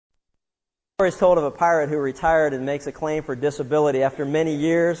story is told of a pirate who retired and makes a claim for disability. After many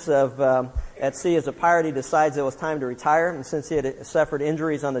years of at sea as a pirate, he decides it was time to retire, and since he had suffered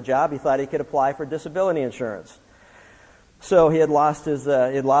injuries on the job, he thought he could apply for disability insurance. So he had lost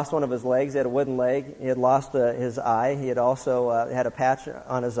one of his legs. He had a wooden leg. He had lost his eye. He had also had a patch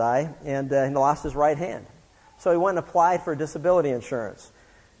on his eye, and he lost his right hand. So he went and applied for disability insurance.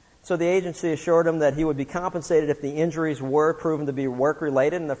 So the agency assured him that he would be compensated if the injuries were proven to be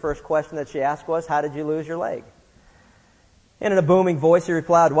work-related, and the first question that she asked was, how did you lose your leg? And in a booming voice he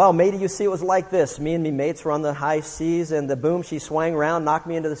replied, well, matey, you see, it was like this. Me and me mates were on the high seas, and the boom, she swang round, knocked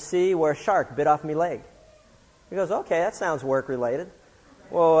me into the sea where a shark bit off me leg. He goes, okay, that sounds work-related.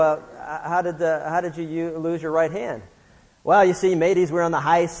 Well, how did you lose your right hand? Well, you see, mateys, we were on the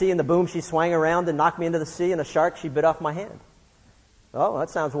high sea, and the boom, she swang around and knocked me into the sea, and a shark, she bit off my hand. Oh, that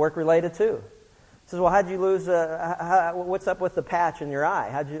sounds work-related too. He says, well, how'd you lose, what's up with the patch in your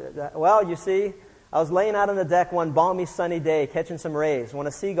eye? Well, you see, I was laying out on the deck one balmy sunny day catching some rays when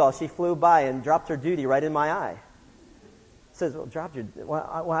a seagull, she flew by and dropped her duty right in my eye. He says, well,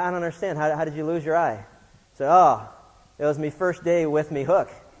 I don't understand. How did you lose your eye? He said, oh, it was me first day with me hook.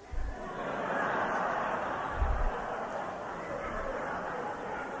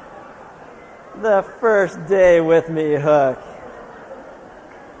 The first day with me hook.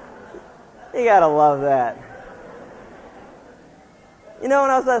 You gotta love that. You know,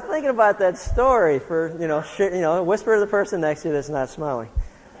 when I was thinking about that story whisper to the person next to you that's not smiling.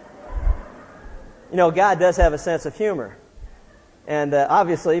 You know, God does have a sense of humor. And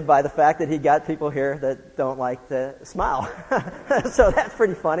obviously, by the fact that he got people here that don't like to smile. So that's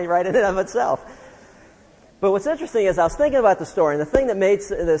pretty funny, right, in and of itself. But what's interesting is I was thinking about the story, and the thing that makes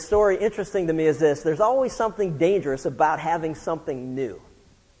the story interesting to me is this. There's always something dangerous about having something new.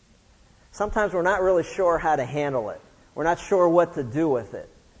 Sometimes we're not really sure how to handle it. We're not sure what to do with it.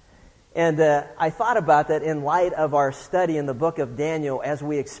 And I thought about that in light of our study in the book of Daniel as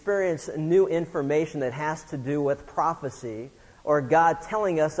we experience new information that has to do with prophecy or God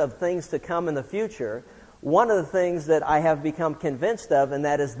telling us of things to come in the future. One of the things that I have become convinced of, and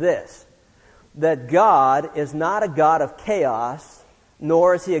that is this, that God is not a God of chaos,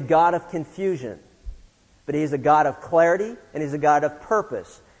 nor is he a God of confusion, but he's a God of clarity and he's a God of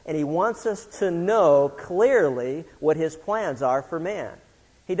purpose. And he wants us to know clearly what his plans are for man.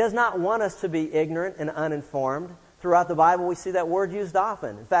 He does not want us to be ignorant and uninformed. Throughout the Bible, we see that word used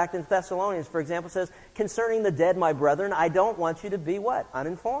often. In fact, in Thessalonians, for example, it says, concerning the dead, my brethren, I don't want you to be what?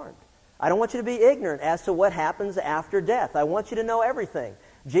 Uninformed. I don't want you to be ignorant as to what happens after death. I want you to know everything.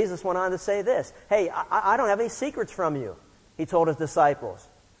 Jesus went on to say this, hey, I don't have any secrets from you, he told his disciples.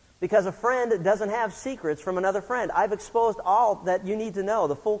 Because a friend doesn't have secrets from another friend. I've exposed all that you need to know,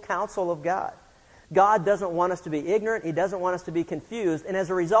 the full counsel of God. God doesn't want us to be ignorant. He doesn't want us to be confused. And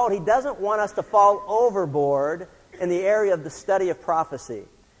as a result, he doesn't want us to fall overboard in the area of the study of prophecy.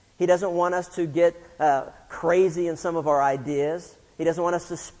 He doesn't want us to get crazy in some of our ideas. He doesn't want us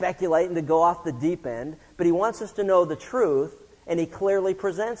to speculate and to go off the deep end. But he wants us to know the truth, and he clearly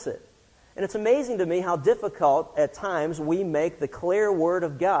presents it. And it's amazing to me how difficult at times we make the clear Word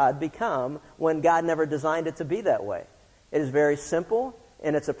of God become when God never designed it to be that way. It is very simple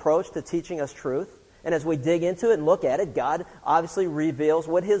in its approach to teaching us truth. And as we dig into it and look at it, God obviously reveals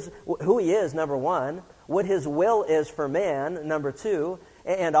who he is, number one, what his will is for man, number two,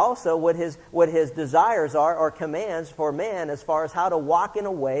 and also what his desires are or commands for man as far as how to walk in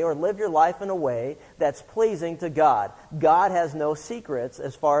a way or live your life in a way that's pleasing to God. God has no secrets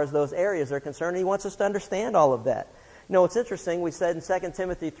as far as those areas are concerned. He wants us to understand all of that. You know, it's interesting, we said in 2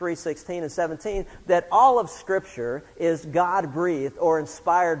 Timothy 3:16 and 17 that all of Scripture is God-breathed or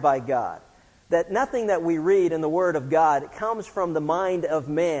inspired by God. That nothing that we read in the Word of God comes from the mind of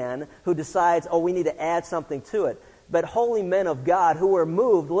man who decides, we need to add something to it. But holy men of God who were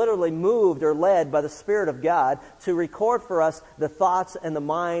literally moved or led by the Spirit of God to record for us the thoughts and the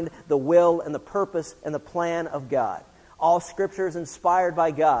mind, the will and the purpose and the plan of God. All Scripture is inspired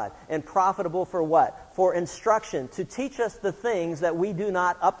by God and profitable for what? For instruction, to teach us the things that we do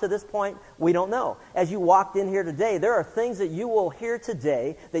not, up to this point, we don't know. As you walked in here today, there are things that you will hear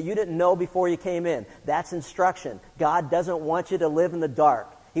today that you didn't know before you came in. That's instruction. God doesn't want you to live in the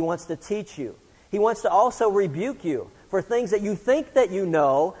dark. He wants to teach you. He wants to also rebuke you for things that you think that you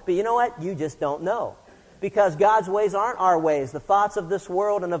know, but you know what? You just don't know. Because God's ways aren't our ways. The thoughts of this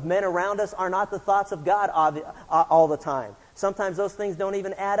world and of men around us are not the thoughts of God all the time. Sometimes those things don't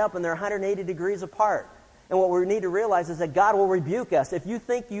even add up and they're 180 degrees apart. And what we need to realize is that God will rebuke us. If you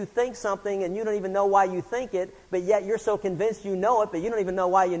think something and you don't even know why you think it, but yet you're so convinced you know it, but you don't even know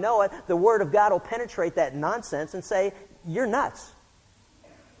why you know it, the Word of God will penetrate that nonsense and say, you're nuts.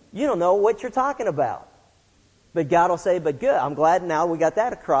 You don't know what you're talking about. But God will say, but good, I'm glad now we got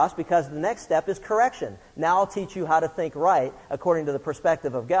that across, because the next step is correction. Now I'll teach you how to think right according to the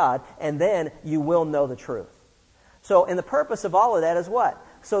perspective of God, and then you will know the truth. So, and the purpose of all of that is what?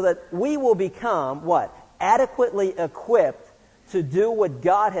 So that we will become, what? Adequately equipped to do what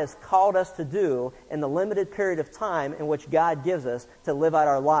God has called us to do in the limited period of time in which God gives us to live out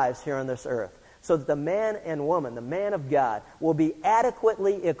our lives here on this earth. So that the man and woman, the man of God, will be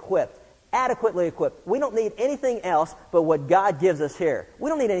adequately equipped. Adequately equipped. We don't need anything else but what God gives us here. We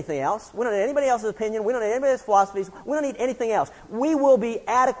don't need anything else. We don't need anybody else's opinion. We don't need anybody's philosophies. We don't need anything else. We will be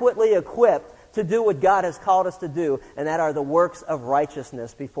adequately equipped to do what God has called us to do, and that are the works of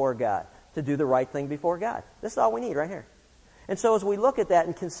righteousness before God. To do the right thing before God. This is all we need right here. And so as we look at that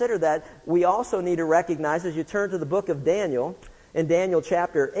and consider that, we also need to recognize, as you turn to the book of Daniel, in Daniel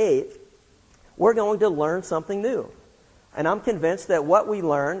chapter 8, we're going to learn something new. And I'm convinced that what we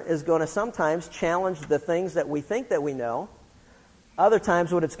learn is going to sometimes challenge the things that we think that we know. Other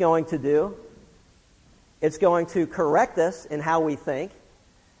times what it's going to do, it's going to correct us in how we think.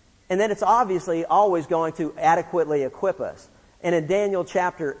 And then it's obviously always going to adequately equip us. And in Daniel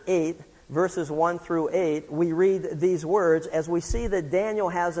chapter 8, verses 1 through 8, we read these words as we see that Daniel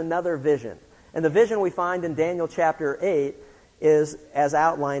has another vision. And the vision we find in Daniel chapter 8 is as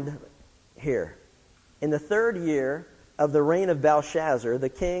outlined here. In the 3rd year of the reign of Belshazzar, the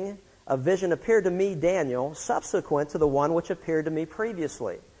king, a vision appeared to me, Daniel, subsequent to the one which appeared to me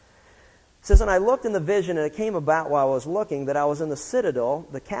previously. It says, and I looked in the vision, and it came about while I was looking that I was in the citadel,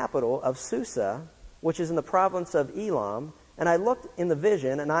 the capital of Susa, which is in the province of Elam, and I looked in the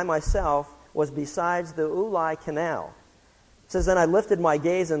vision, and I myself was besides the Ulai canal. It says, then I lifted my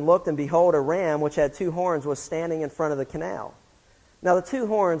gaze and looked, and behold, a ram which had 2 horns was standing in front of the canal. Now the 2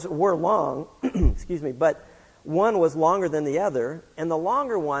 horns were long, excuse me, but one was longer than the other, and the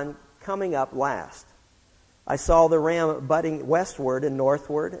longer one coming up last. I saw the ram butting westward and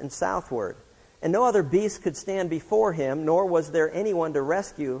northward and southward, and no other beast could stand before him, nor was there anyone to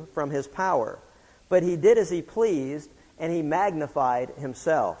rescue from his power. But he did as he pleased, and he magnified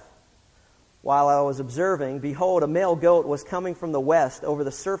himself. While I was observing, behold, a male goat was coming from the west over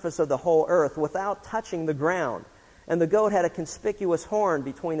the surface of the whole earth without touching the ground, and the goat had a conspicuous horn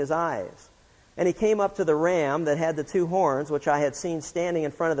between his eyes. And he came up to the ram that had the 2 horns, which I had seen standing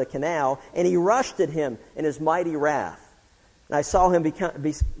in front of the canal, and he rushed at him in his mighty wrath. And I saw him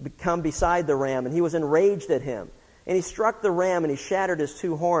become beside the ram, and he was enraged at him. And he struck the ram, and he shattered his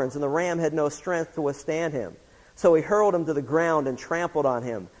 2 horns, and the ram had no strength to withstand him. So he hurled him to the ground and trampled on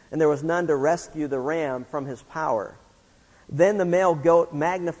him, and there was none to rescue the ram from his power. Then the male goat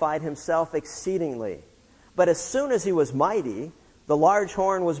magnified himself exceedingly. But as soon as he was mighty, the large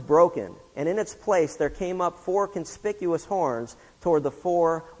horn was broken, and in its place there came up 4 conspicuous horns toward the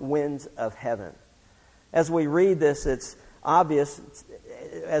 4 winds of heaven. As we read this, it's obvious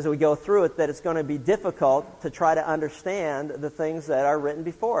as we go through it that it's going to be difficult to try to understand the things that are written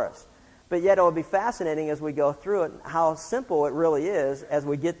before us. But yet it will be fascinating as we go through it how simple it really is as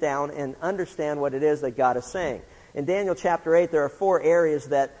we get down and understand what it is that God is saying. In Daniel chapter 8, there are 4 areas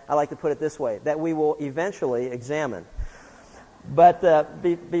that, I like to put it this way, that we will eventually examine. But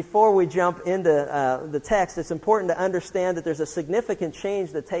before we jump into the text, it's important to understand that there's a significant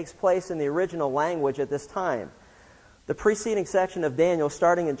change that takes place in the original language at this time. The preceding section of Daniel,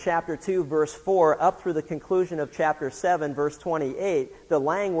 starting in chapter 2, verse 4, up through the conclusion of chapter 7, verse 28, the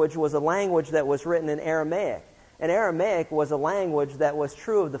language was a language that was written in Aramaic. And Aramaic was a language that was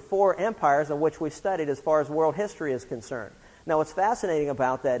true of the 4 empires of which we studied as far as world history is concerned. Now, what's fascinating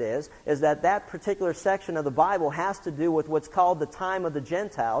about that is that particular section of the Bible has to do with what's called the time of the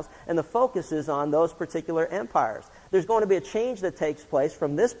Gentiles, and the focus is on those particular empires. There's going to be a change that takes place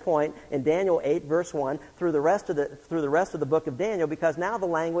from this point in Daniel 8, verse 1, through the rest of the book of Daniel, because now the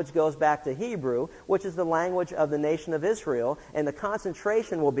language goes back to Hebrew, which is the language of the nation of Israel, and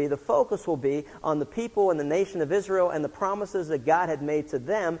the focus will be on the people and the nation of Israel and the promises that God had made to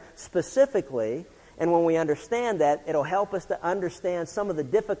them specifically. And when we understand that, it'll help us to understand some of the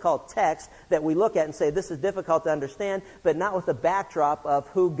difficult texts that we look at and say, this is difficult to understand, but not with the backdrop of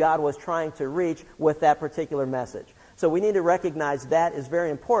who God was trying to reach with that particular message. So we need to recognize that is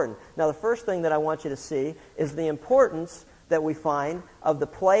very important. Now, the first thing that I want you to see is the importance that we find of the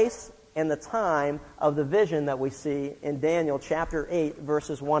place and the time of the vision that we see in Daniel chapter 8,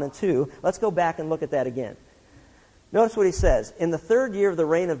 verses 1 and 2. Let's go back and look at that again. Notice what he says. In the 3rd year of the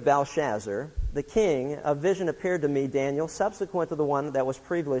reign of Belshazzar, the king, a vision appeared to me, Daniel, subsequent to the one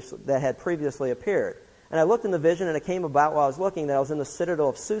that had previously appeared. And I looked in the vision, and it came about while I was looking that I was in the citadel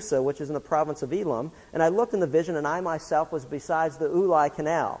of Susa, which is in the province of Elam. And I looked in the vision, and I myself was beside the Ulai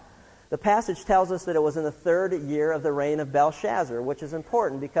Canal. The passage tells us that it was in the 3rd year of the reign of Belshazzar, which is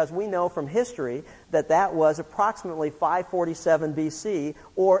important because we know from history that that was approximately 547 BC,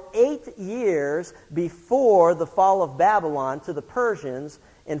 or 8 years before the fall of Babylon to the Persians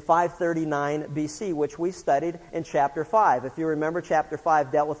in 539 BC, which we studied in chapter 5. If you remember, chapter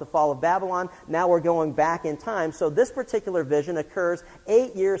 5 dealt with the fall of Babylon. Now we're going back in time. So this particular vision occurs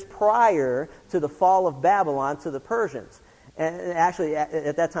 8 years prior to the fall of Babylon to the Persians. And actually,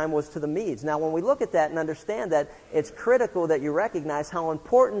 at that time, was to the Medes. Now, when we look at that and understand that, it's critical that you recognize how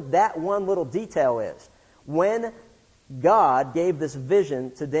important that one little detail is. When God gave this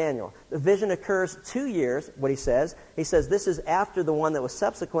vision to Daniel, the vision occurs 2 years, what he says. He says, this is after the one that was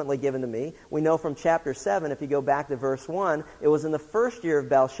subsequently given to me. We know from chapter 7, if you go back to verse 1, it was in the 1st year of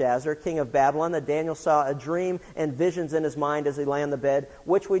Belshazzar, king of Babylon, that Daniel saw a dream and visions in his mind as he lay on the bed,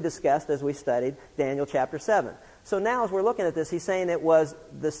 which we discussed as we studied Daniel chapter 7. So now as we're looking at this, he's saying it was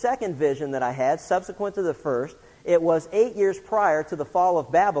the second vision that I had, subsequent to the first. It was 8 years prior to the fall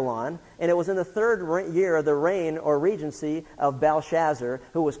of Babylon, and it was in the 3rd year of the reign or regency of Belshazzar,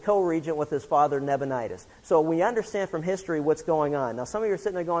 who was co-regent with his father Nabonidus. So we understand from history what's going on. Now some of you are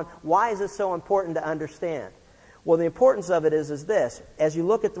sitting there going, why is this so important to understand? Well, the importance of it is this. As you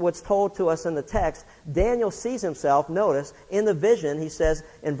look at what's told to us in the text, Daniel sees himself, notice, in the vision, he says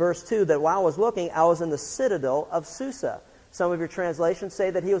in verse 2, that while I was looking, I was in the citadel of Susa. Some of your translations say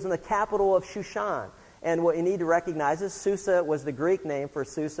that he was in the capital of Shushan. And what you need to recognize is Susa was the Greek name for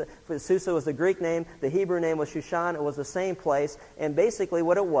Susa. Susa was the Greek name. The Hebrew name was Shushan. It was the same place. And basically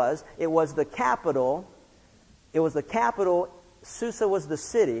what it was the capital. It was the capital. Susa was the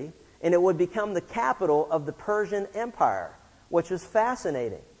city. And it would become the capital of the Persian Empire, which is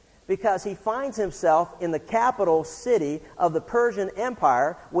fascinating because he finds himself in the capital city of the Persian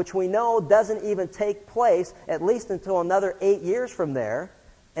Empire, which we know doesn't even take place at least until another 8 years from there.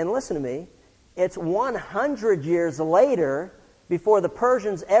 And listen to me, it's 100 years later before the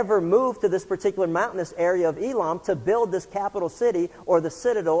Persians ever moved to this particular mountainous area of Elam to build this capital city or the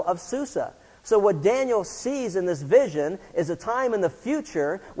citadel of Susa. So what Daniel sees in this vision is a time in the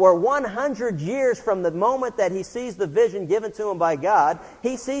future where 100 years from the moment that he sees the vision given to him by God,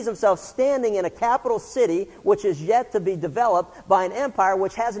 he sees himself standing in a capital city which is yet to be developed by an empire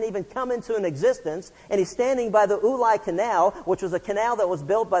which hasn't even come into an existence. And he's standing by the Ulai Canal, which was a canal that was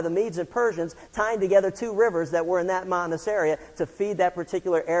built by the Medes and Persians, tying together 2 rivers that were in that mountainous area to feed that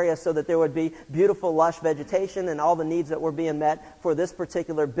particular area so that there would be beautiful, lush vegetation and all the needs that were being met for this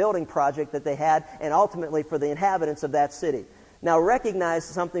particular building project that they had, and ultimately for the inhabitants of that city. Now recognize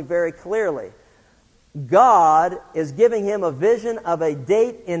something very clearly. God is giving him a vision of a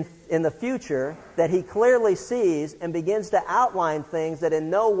date in the future that he clearly sees and begins to outline things that in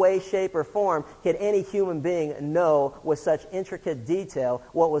no way, shape, or form can any human being know with such intricate detail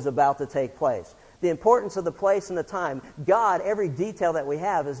what was about to take place. The importance of the place and the time. God, every detail that we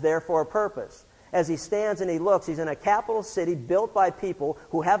have is there for a purpose. As he stands and he looks, he's in a capital city built by people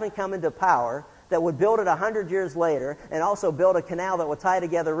who haven't come into power, that would build it 100 years later, and also build a canal that would tie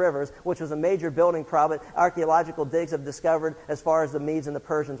together rivers, which was a major building project archaeological digs have discovered as far as the Medes and the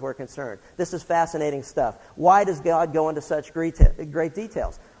Persians were concerned. This is fascinating stuff. Why does God go into such great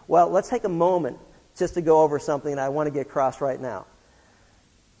details? Well, let's take a moment just to go over something that I want to get across right now.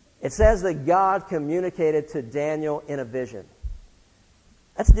 It says that God communicated to Daniel in a vision.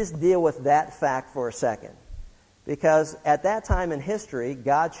 Let's just deal with that fact for a second. Because at that time in history,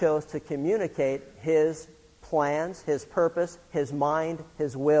 God chose to communicate his plans, his purpose, his mind,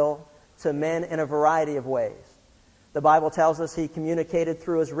 his will to men in a variety of ways. The Bible tells us he communicated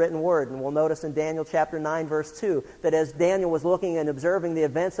through his written word. And we'll notice in Daniel chapter 9, verse 2, that as Daniel was looking and observing the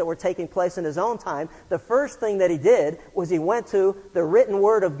events that were taking place in his own time, the first thing that he did was he went to the written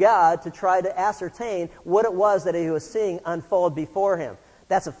word of God to try to ascertain what it was that he was seeing unfold before him.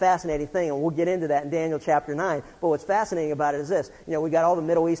 That's a fascinating thing, and we'll get into that in Daniel chapter 9. But what's fascinating about it is this. We got all the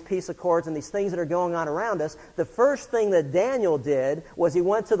Middle East peace accords and these things that are going on around us. The first thing that Daniel did was he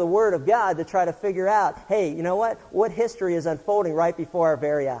went to the Word of God to try to figure out, hey, you know what? What history is unfolding right before our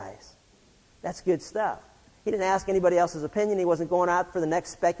very eyes? That's good stuff. He didn't ask anybody else's opinion. He wasn't going out for the next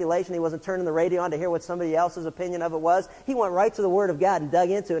speculation. He wasn't turning the radio on to hear what somebody else's opinion of it was. He went right to the Word of God and dug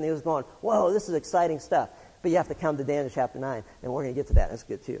into it, and he was going, whoa, this is exciting stuff. But you have to come to Daniel chapter 9, and we're going to get to that. That's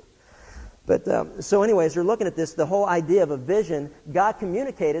good too. But so anyways, you're looking at this, the whole idea of a vision. God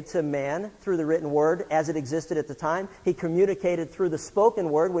communicated to man through the written word as it existed at the time. He communicated through the spoken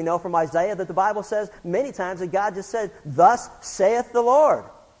word. We know from Isaiah that the Bible says many times that God just said, thus saith the Lord.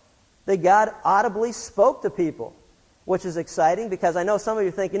 that God audibly spoke to people, which is exciting because I know some of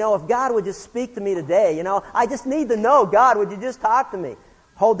you think, if God would just speak to me today, I just need to know, God, would you just talk to me?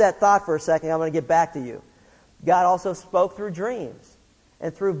 Hold that thought for a second. I'm going to get back to you. God also spoke through dreams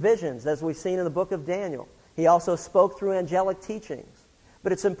and through visions, as we've seen in the book of Daniel. He also spoke through angelic teachings.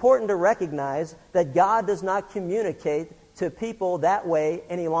 But it's important to recognize that God does not communicate to people that way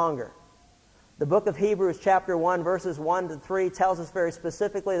any longer. The book of Hebrews chapter 1 verses 1 to 3 tells us very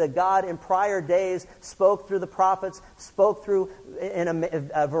specifically that God in prior days spoke through the prophets, spoke through in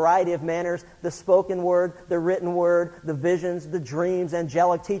a variety of manners, the spoken word, the written word, the visions, the dreams,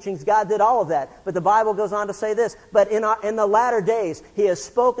 angelic teachings. God did all of that. But the Bible goes on to say this, but in the latter days, He has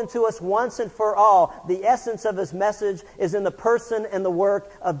spoken to us once and for all. The essence of His message is in the person and the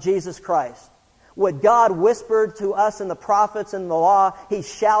work of Jesus Christ. What God whispered to us in the prophets and the law, He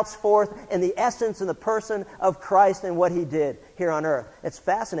shouts forth in the essence and the person of Christ and what He did here on earth. It's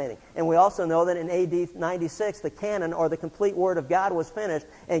fascinating. And we also know that in AD 96, the canon or the complete Word of God was finished,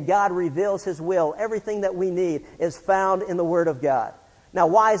 and God reveals His will. Everything that we need is found in the Word of God. Now,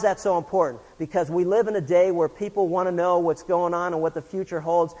 why is that so important? Because we live in a day where people want to know what's going on and what the future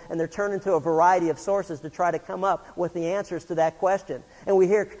holds, and they're turning to a variety of sources to try to come up with the answers to that question. And we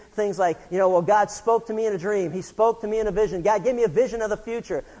hear things like, God spoke to me in a dream. He spoke to me in a vision. God, give me a vision of the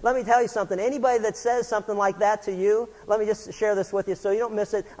future. Let me tell you something. Anybody that says something like that to you, let me just share this with you so you don't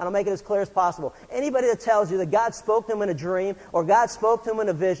miss it, and I'll make it as clear as possible. Anybody that tells you that God spoke to them in a dream, or God spoke to them in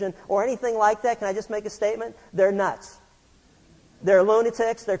a vision, or anything like that, can I just make a statement? They're nuts. They're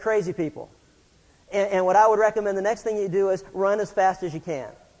lunatics. They're crazy people. And what I would recommend, the next thing you do is run as fast as you can.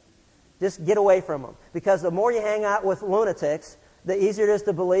 Just get away from them. Because the more you hang out with lunatics, the easier it is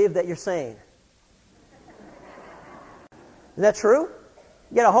to believe that you're sane. Is that true?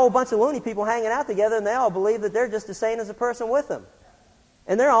 You get a whole bunch of loony people hanging out together, and they all believe that they're just as sane as the person with them.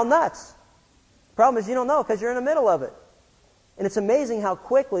 And they're all nuts. The problem is you don't know because you're in the middle of it. And it's amazing how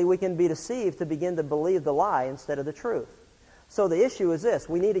quickly we can be deceived to begin to believe the lie instead of the truth. So the issue is this.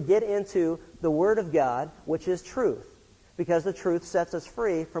 We need to get into the Word of God, which is truth, because the truth sets us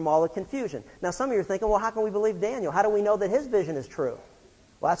free from all the confusion. Now, some of you are thinking, well, how can we believe Daniel? How do we know that his vision is true?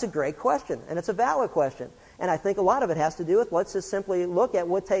 Well, that's a great question, and it's a valid question. And I think a lot of it has to do with, let's just simply look at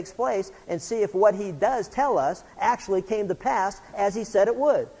what takes place and see if what he does tell us actually came to pass as he said it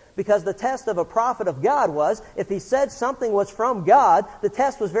would. Because the test of a prophet of God was, if he said something was from God, the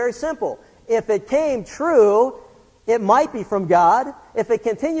test was very simple. If it came true, it might be from God. If it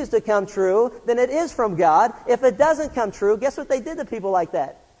continues to come true, then it is from God. If it doesn't come true, guess what they did to people like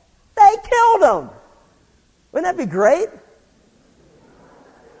that? They killed them. Wouldn't that be great?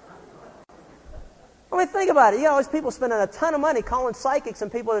 I mean, think about it. There's people spending a ton of money calling psychics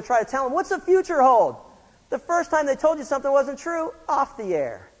and people to try to tell them, what's the future hold? The first time they told you something wasn't true, off the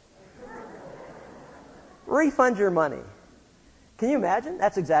air. Refund your money. Can you imagine?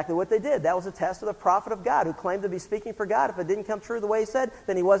 That's exactly what they did. That was a test of the prophet of God who claimed to be speaking for God. If it didn't come true the way he said,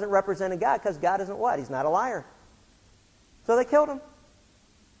 then he wasn't representing God, because God isn't what? He's not a liar. So they killed him.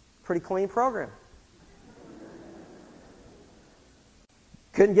 Pretty clean program.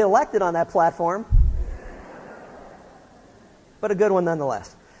 Couldn't get elected on that platform. But a good one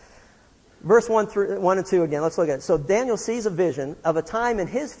nonetheless. Verse 1 and 2 again. Let's look at it. So Daniel sees a vision of a time in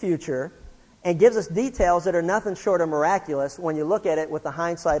his future and gives us details that are nothing short of miraculous when you look at it with the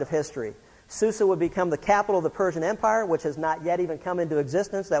hindsight of history. Susa would become the capital of the Persian Empire, which has not yet even come into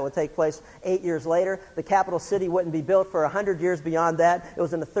existence. That would take place 8 years later. The capital city wouldn't be built for 100 years beyond that. It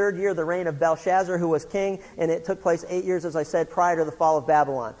was in the third year of the reign of Belshazzar, who was king, and it took place 8 years, as I said, prior to the fall of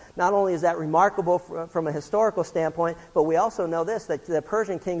Babylon. Not only is that remarkable from a historical standpoint, but we also know this, that the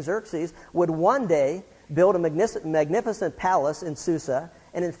Persian king Xerxes would one day build a magnificent palace in Susa.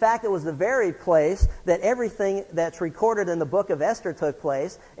 And in fact, it was the very place that everything that's recorded in the book of Esther took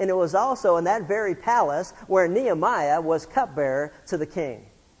place. And it was also in that very palace where Nehemiah was cupbearer to the king.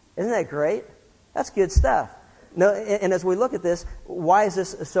 Isn't that great? That's good stuff. No, and as we look at this, why is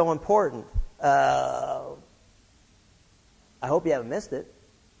this so important? I hope you haven't missed it.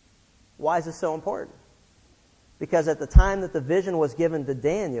 Why is this so important? Because at the time that the vision was given to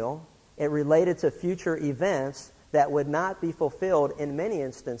Daniel, it related to future events that would not be fulfilled in many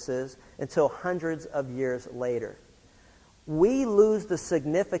instances until hundreds of years later. We lose the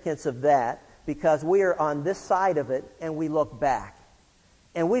significance of that because we are on this side of it and we look back.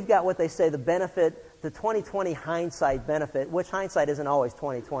 And we've got what they say the benefit, the 2020 hindsight benefit, which hindsight isn't always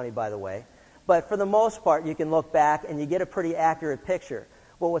 2020, by the way. But for the most part, you can look back and you get a pretty accurate picture.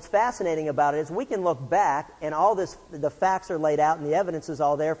 Well, what's fascinating about it is we can look back and all this, the facts are laid out and the evidence is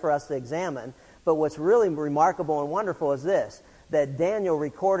all there for us to examine. But what's really remarkable and wonderful is this, that Daniel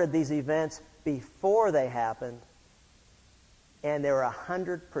recorded these events before they happened, and they were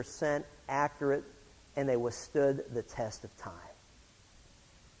 100% accurate, and they withstood the test of time.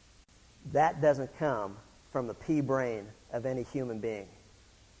 That doesn't come from the pea brain of any human being.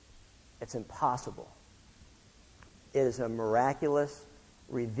 It's impossible. It is a miraculous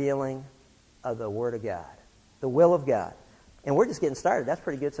revealing of the Word of God, the will of God. And we're just getting started. That's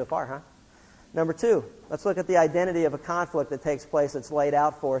pretty good so far, huh? Number 2, let's look at the identity of a conflict that takes place that's laid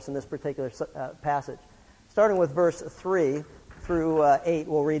out for us in this particular passage. Starting with verse 3 through 8,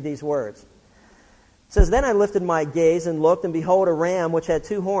 we'll read these words. It says, "Then I lifted my gaze and looked, and behold, a ram which had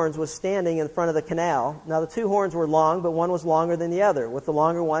 2 horns was standing in front of the canal. Now the 2 horns were long, but one was longer than the other, with the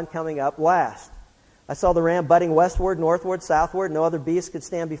longer one coming up last. I saw the ram butting westward, northward, southward. No other beast could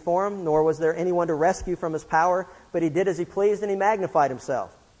stand before him, nor was there anyone to rescue from his power, but he did as he pleased, and he magnified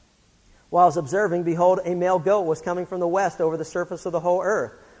himself. While I was observing, behold, a male goat was coming from the west over the surface of the whole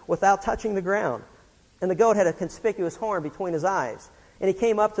earth, without touching the ground. And the goat had a conspicuous horn between his eyes. And he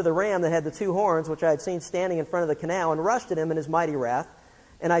came up to the ram that had the 2 horns, which I had seen standing in front of the canal, and rushed at him in his mighty wrath.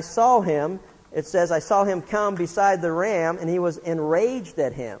 And I saw him," it says, "I saw him come beside the ram, and he was enraged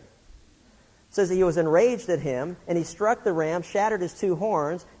at him." It says that he was enraged at him, and he struck the ram, shattered his 2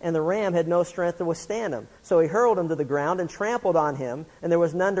 horns, and the ram had no strength to withstand him. So he hurled him to the ground and trampled on him, and there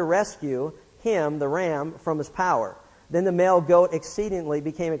was none to rescue him, the ram, from his power. Then the male goat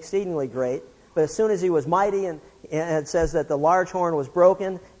became exceedingly great, but as soon as he was mighty, and it says that the large horn was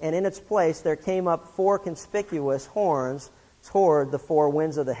broken, and in its place there came up 4 conspicuous horns toward the 4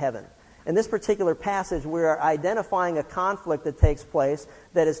 winds of the heaven. In this particular passage, we are identifying a conflict that takes place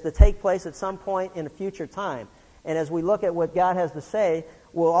that is to take place at some point in a future time. And as we look at what God has to say,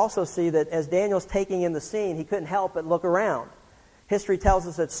 we'll also see that as Daniel's taking in the scene, he couldn't help but look around. History tells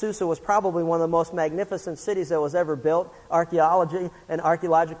us that Susa was probably one of the most magnificent cities that was ever built. Archaeology and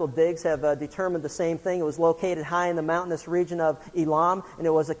archaeological digs have determined the same thing. It was located high in the mountainous region of Elam, and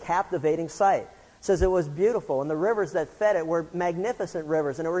it was a captivating sight. It says it was beautiful, and the rivers that fed it were magnificent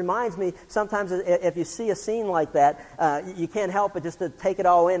rivers. And it reminds me, sometimes if you see a scene like that, you can't help but just to take it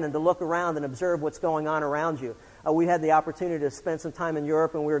all in and to look around and observe what's going on around you. We had the opportunity to spend some time in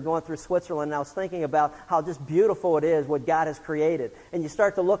Europe, and we were going through Switzerland, and I was thinking about how just beautiful it is what God has created. And you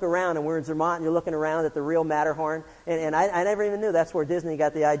start to look around, and we're in Zermatt, and you're looking around at the real Matterhorn, and I never even knew that's where Disney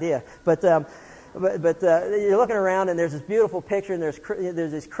got the idea. But you're looking around, and there's this beautiful picture, and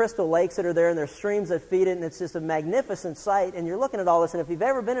there's these crystal lakes that are there, and there's streams that feed it, and it's just a magnificent sight. And you're looking at all this, and if you've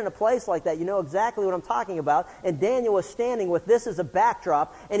ever been in a place like that, you know exactly what I'm talking about. And Daniel was standing with this as a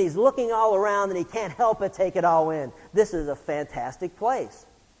backdrop, and he's looking all around, and he can't help but take it all in. This is a fantastic place.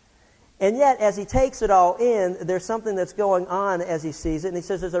 And yet, as he takes it all in, there's something that's going on as he sees it. And he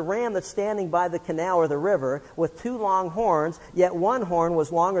says there's a ram that's standing by the canal or the river with 2 long horns, yet one horn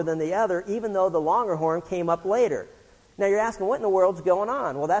was longer than the other, even though the longer horn came up later. Now you're asking, what in the world's going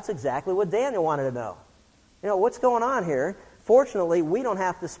on? Well, that's exactly what Daniel wanted to know. You know, what's going on here? Fortunately, we don't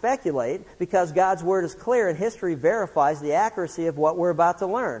have to speculate because God's Word is clear and history verifies the accuracy of what we're about to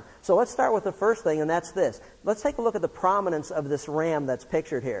learn. So let's start with the first thing, and that's this. Let's take a look at the prominence of this ram that's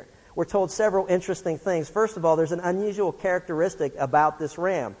pictured here. We're told several interesting things. First of all, there's an unusual characteristic about this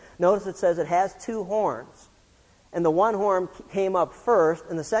ram. Notice it says it has 2 horns. And the one horn came up first,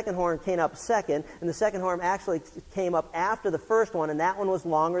 and the second horn came up second, and the second horn actually came up after the first one, and that one was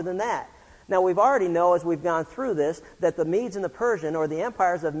longer than that. Now, we've already know, as we've gone through this, that the Medes and the Persian, or the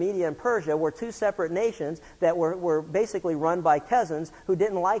empires of Media and Persia, were 2 separate nations that were basically run by cousins who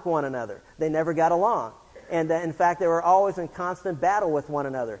didn't like one another. They never got along. And in fact, they were always in constant battle with one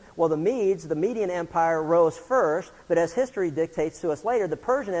another. Well, the Medes, the Median Empire, rose first, but as history dictates to us later, the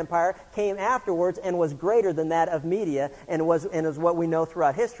Persian Empire came afterwards and was greater than that of Media, and is what we know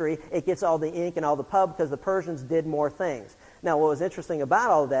throughout history. It gets all the ink and all the pub because the Persians did more things. Now, what was interesting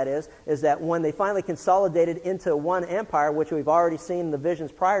about all of that is that when they finally consolidated into one empire, which we've already seen in the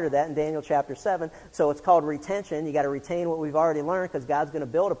visions prior to that in Daniel chapter 7, so it's called retention. You got to retain what we've already learned because God's going to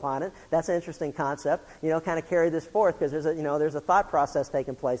build upon it. That's an interesting concept. Kind of carry this forth because there's a thought process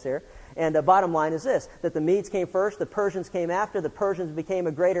taking place here. And the bottom line is this, that the Medes came first, the Persians came after, the Persians became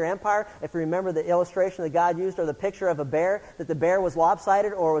a greater empire. If you remember the illustration that God used, or the picture of a bear, that the bear was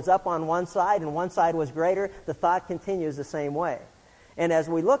lopsided or was up on one side and one side was greater, the thought continues the same way. And as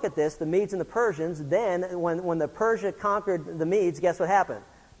we look at this, the Medes and the Persians, then when the Persia conquered the Medes, guess what happened?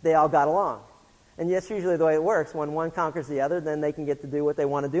 They all got along. And that's usually the way it works. When one conquers the other, then they can get to do what they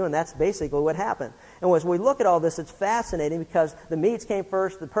want to do, and that's basically what happened. And as we look at all this, it's fascinating because the Medes came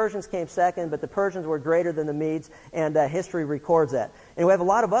first, the Persians came second, but the Persians were greater than the Medes, and history records that. And we have a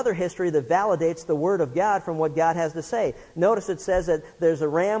lot of other history that validates the Word of God from what God has to say. Notice it says that there's a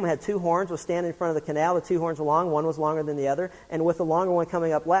ram who had 2 horns, was standing in front of the canal. The 2 horns were long, one was longer than the other, and with the longer one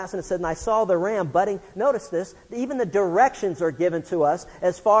coming up last. And it said, and I saw the ram budding. Notice this, even the directions are given to us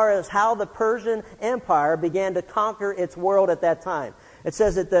as far as how the Persian Empire began to conquer its world at that time. It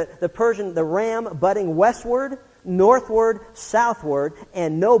says that the ram budding westward, northward, southward,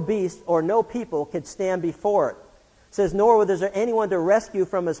 and no beast or no people could stand before it. It says, nor was there anyone to rescue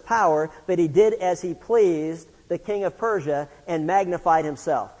from his power, but he did as he pleased, the king of Persia, and magnified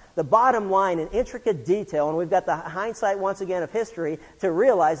himself. The bottom line in intricate detail, and we've got the hindsight once again of history to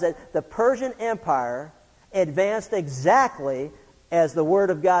realize that the Persian Empire advanced exactly as the Word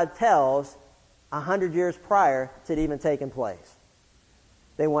of God tells 100 years prior to it even taking place.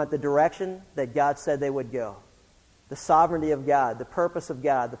 They went the direction that God said they would go. The sovereignty of God, the purpose of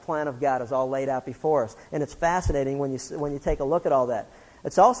God, the plan of God is all laid out before us. And it's fascinating when you take a look at all that.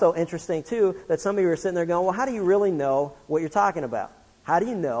 It's also interesting, too, that some of you are sitting there going, well, how do you really know what you're talking about? How do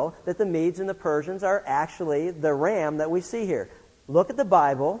you know that the Medes and the Persians are actually the ram that we see here? Look at the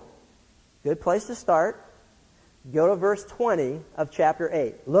Bible. Good place to start. Go to verse 20 of chapter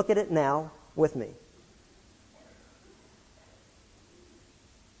 8. Look at it now with me.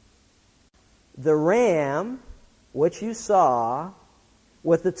 The ram which you saw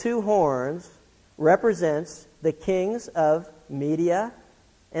with the 2 horns represents the kings of Media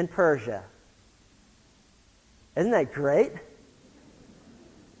and Persia. Isn't that great?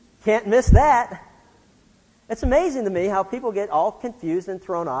 Can't miss that. It's amazing to me how people get all confused and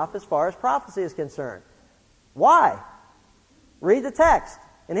thrown off as far as prophecy is concerned. Why? Read the text.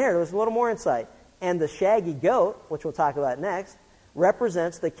 And here, there's a little more insight. And the shaggy goat, which we'll talk about next,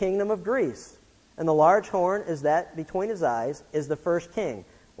 represents the kingdom of Greece. And the large horn is that between his eyes is the first king.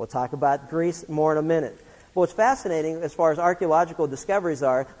 We'll talk about Greece more in a minute. But what's fascinating as far as archaeological discoveries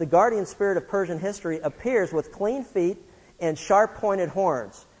are, the guardian spirit of Persian history appears with clean feet and sharp-pointed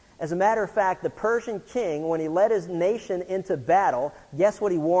horns. As a matter of fact, the Persian king, when he led his nation into battle, guess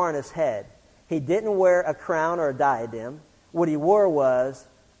what he wore on his head? He didn't wear a crown or a diadem. What he wore was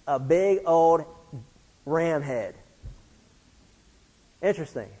a big old ram head.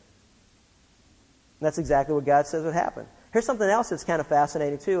 Interesting. That's exactly what God says would happen. Here's something else that's kind of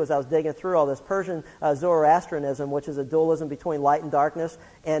fascinating, too, as I was digging through all this. Persian Zoroastrianism, which is a dualism between light and darkness,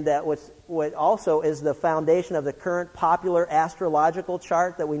 and what also is the foundation of the current popular astrological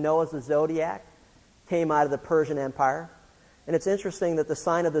chart that we know as the zodiac, came out of the Persian Empire. And it's interesting that the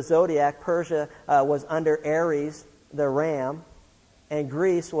sign of the zodiac, Persia, was under Aries, the ram, and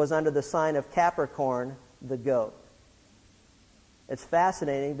Greece was under the sign of Capricorn, the goat. It's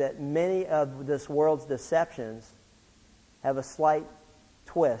fascinating that many of this world's deceptions have a slight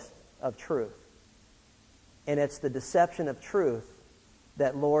twist of truth. And it's the deception of truth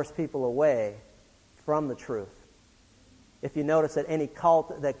that lures people away from the truth. If you notice that any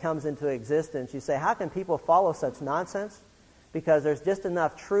cult that comes into existence, you say, how can people follow such nonsense? Because there's just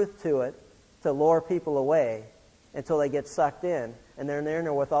enough truth to it to lure people away until they get sucked in, and they're in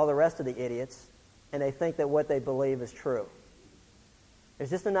there with all the rest of the idiots, and they think that what they believe is true. There's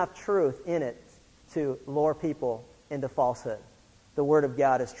just enough truth in it to lure people into falsehood. The Word of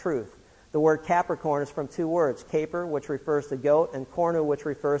God is truth. The word Capricorn is from 2 words, caper, which refers to goat, and cornu, which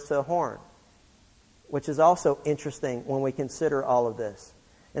refers to a horn, which is also interesting when we consider all of this.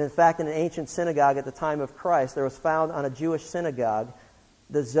 And in fact, in an ancient synagogue at the time of Christ, there was found on a Jewish synagogue,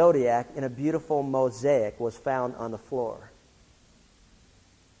 the zodiac in a beautiful mosaic was found on the floor.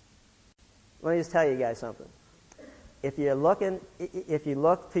 Let me just tell you guys something. If you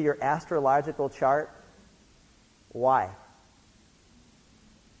look to your astrological chart, why?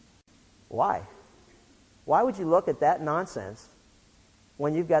 Why? Why would you look at that nonsense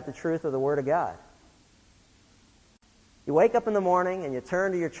when you've got the truth of the Word of God? You wake up in the morning and you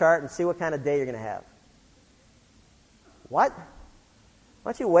turn to your chart and see what kind of day you're going to have. What?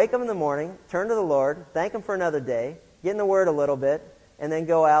 Why don't you wake up in the morning, turn to the Lord, thank Him for another day, get in the Word a little bit, and then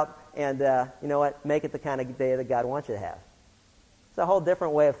go out and, you know what, make it the kind of day that God wants you to have. It's a whole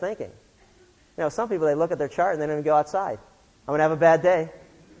different way of thinking. You know, some people, they look at their chart and they don't even go outside. I'm going to have a bad day.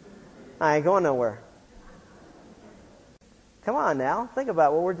 I ain't going nowhere. Come on now, think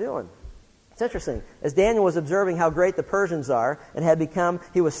about what we're doing. It's interesting. As Daniel was observing how great the Persians are and had become,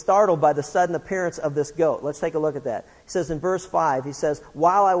 he was startled by the sudden appearance of this goat. Let's take a look at that. He says in verse 5, he says,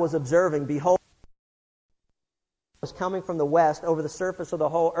 while I was observing, behold, was coming from the west over the surface of the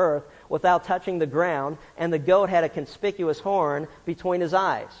whole earth without touching the ground, and the goat had a conspicuous horn between his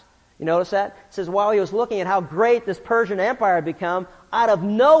eyes. You notice that? It says, while he was looking at how great this Persian Empire had become, out of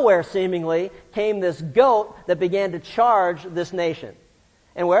nowhere seemingly came this goat that began to charge this nation.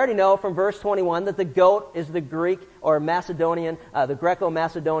 And we already know from verse 21 that the goat is the Greek or Macedonian, the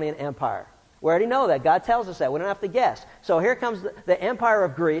Greco-Macedonian Empire. We already know that. God tells us that. We don't have to guess. So here comes the Empire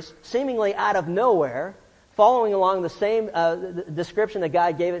of Greece, seemingly out of nowhere, following along the same description that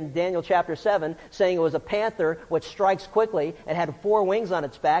God gave it in Daniel chapter 7, saying it was a panther which strikes quickly. It had 4 wings on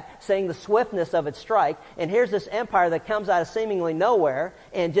its back, saying the swiftness of its strike. And here's this empire that comes out of seemingly nowhere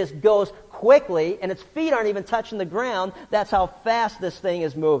and just goes quickly, and its feet aren't even touching the ground. That's how fast this thing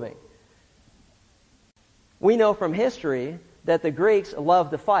is moving. We know from history that the Greeks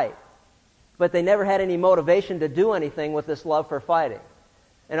loved to fight, but they never had any motivation to do anything with this love for fighting.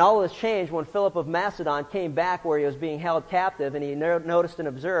 And all of this changed when Philip of Macedon came back where he was being held captive, and he noticed and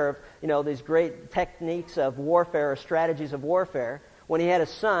observed, these great techniques of warfare or strategies of warfare. When he had a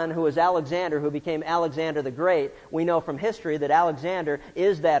son who was Alexander, who became Alexander the Great, we know from history that Alexander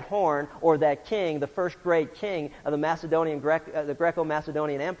is that horn or that king, the first great king of the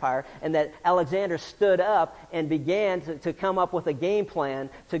Greco-Macedonian Empire, and that Alexander stood up and began to come up with a game plan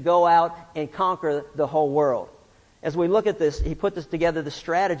to go out and conquer the whole world. As we look at this, he put this together, the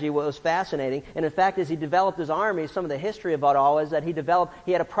strategy, what was fascinating. And in fact, as he developed his army, some of the history about all is that he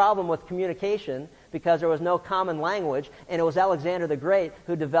had a problem with communication because there was no common language. And it was Alexander the Great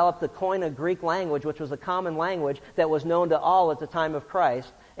who developed the Koine Greek language, which was a common language that was known to all at the time of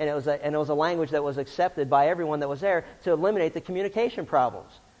Christ. And it was a language that was accepted by everyone that was there to eliminate the communication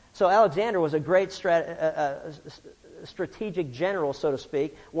problems. So Alexander was a great strategic general, so to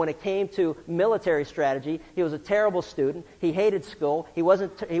speak, when it came to military strategy. He was a terrible student. He hated school. He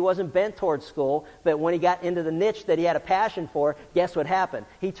wasn't bent towards school, but when he got into the niche that he had a passion for, guess what happened?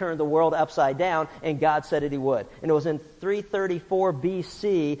 He turned the world upside down, and God said that he would. And it was in 334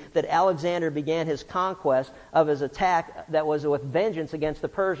 BC that Alexander began his conquest of his attack that was with vengeance against the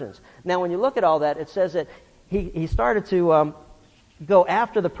Persians. Now, when you look at all that, it says that he started to go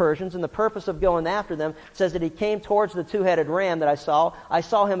after the Persians, and the purpose of going after them says that he came towards the 2-headed ram that I saw. I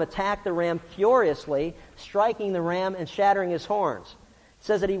saw him attack the ram furiously, striking the ram and shattering his horns. It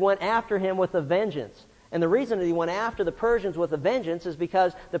says that he went after him with a vengeance. And the reason that he went after the Persians with a vengeance is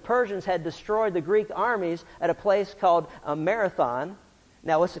because the Persians had destroyed the Greek armies at a place called Marathon.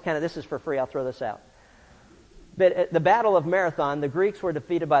 Now, this is for free. I'll throw this out. But at the Battle of Marathon, the Greeks were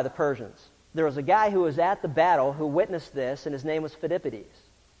defeated by the Persians. There was a guy who was at the battle who witnessed this, and his name was Phidippides.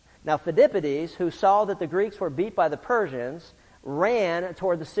 Now, Phidippides, who saw that the Greeks were beat by the Persians, ran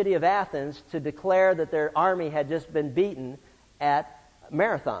toward the city of Athens to declare that their army had just been beaten at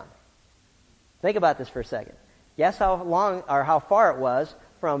Marathon. Think about this for a second. Guess how long or how far it was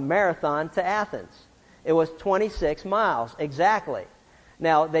from Marathon to Athens? It was 26 miles, exactly.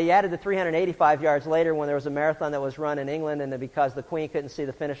 Now, they added the 385 yards later when there was a marathon that was run in England, and because the Queen couldn't see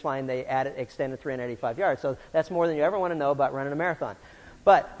the finish line, they extended 385 yards. So that's more than you ever want to know about running a marathon.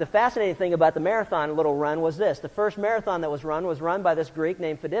 But the fascinating thing about the marathon little run was this. The first marathon that was run by this Greek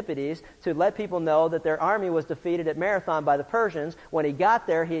named Phidippides to let people know that their army was defeated at Marathon by the Persians. When he got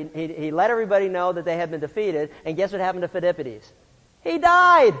there, he let everybody know that they had been defeated, and guess what happened to Phidippides? He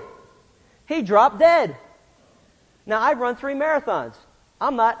died! He dropped dead. Now, I've run 3 marathons.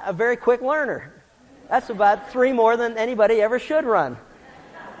 I'm not a very quick learner. That's about 3 more than anybody ever should run.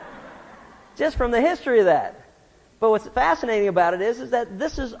 Just from the history of that. But what's fascinating about it is that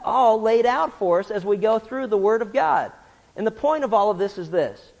this is all laid out for us as we go through the Word of God. And the point of all of this is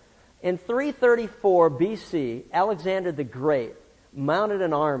this. In 334 BC, Alexander the Great mounted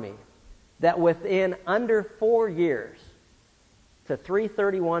an army that within under 4 years, to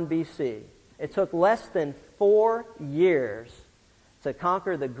 331 BC, it took less than 4 years to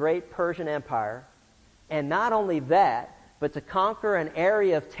conquer the great Persian Empire, and not only that, but to conquer an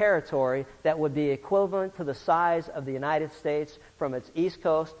area of territory that would be equivalent to the size of the United States from its east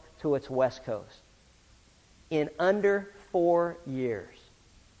coast to its west coast. In under 4 years.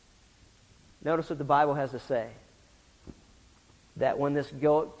 Notice what the Bible has to say. That when this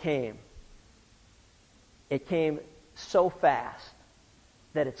goat came, it came so fast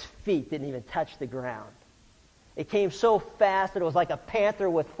that its feet didn't even touch the ground. It came so fast that it was like a panther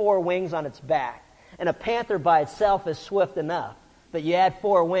with 4 wings on its back. And a panther by itself is swift enough. But you add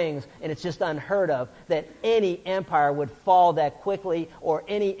 4 wings, and it's just unheard of that any empire would fall that quickly or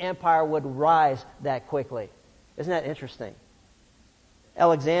any empire would rise that quickly. Isn't that interesting?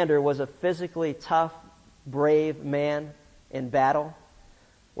 Alexander was a physically tough, brave man in battle.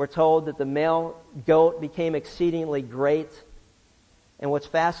 We're told that the male goat became exceedingly great. And what's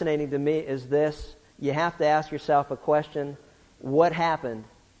fascinating to me is this. You have to ask yourself a question. What happened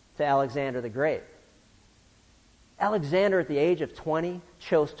to Alexander the Great? Alexander, at the age of 20,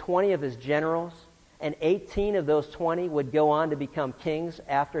 chose 20 of his generals and 18 of those 20 would go on to become kings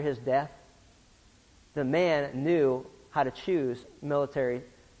after his death, the man knew how to choose military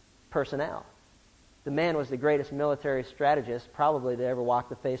personnel. The man was the greatest military strategist probably that ever walked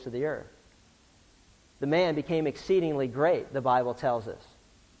the face of the earth. The man became exceedingly great, the Bible tells us.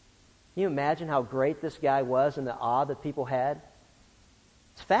 Can you imagine how great this guy was and the awe that people had?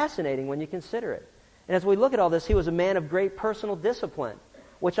 It's fascinating when you consider it. And as we look at all this, he was a man of great personal discipline,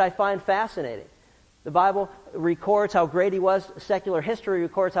 which I find fascinating. The Bible records how great he was. Secular history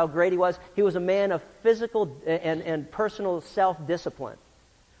records how great he was. He was a man of physical and personal self-discipline.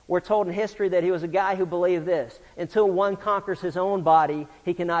 We're told in history that he was a guy who believed this: until one conquers his own body,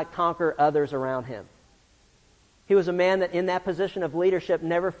 he cannot conquer others around him. He was a man that in that position of leadership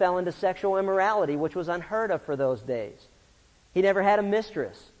never fell into sexual immorality, which was unheard of for those days. He never had a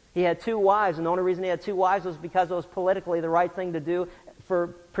mistress. He had 2 wives, and the only reason he had 2 wives was because it was politically the right thing to do for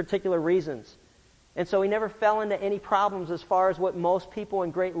particular reasons. And so he never fell into any problems as far as what most people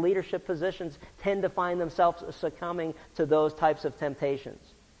in great leadership positions tend to find themselves succumbing to those types of temptations.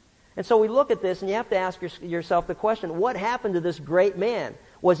 And so we look at this, and you have to ask yourself the question, what happened to this great man?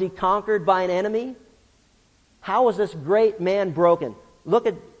 Was he conquered by an enemy? How was this great man broken? Look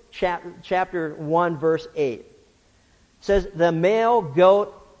at chapter 1, verse 8. It says, the male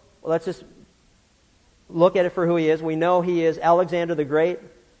goat, let's just look at it for who he is. We know he is Alexander the Great,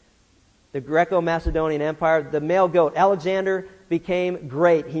 the Greco-Macedonian Empire. The male goat, Alexander, became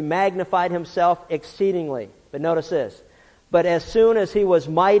great. He magnified himself exceedingly. But notice this. But as soon as he was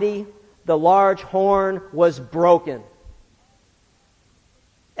mighty, the large horn was broken.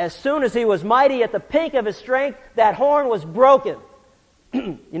 As soon as he was mighty at the peak of his strength, that horn was broken.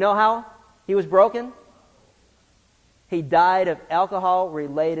 You know how he was broken? He died of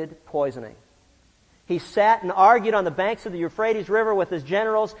alcohol-related poisoning. He sat and argued on the banks of the Euphrates River with his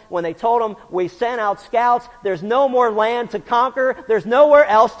generals when they told him, we sent out scouts, there's no more land to conquer, there's nowhere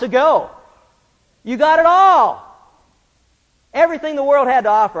else to go. You got it all. Everything the world had to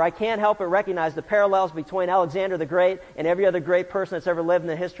offer. I can't help but recognize the parallels between Alexander the Great and every other great person that's ever lived in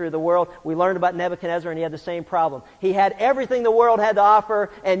the history of the world. We learned about Nebuchadnezzar, and he had the same problem. He had everything the world had to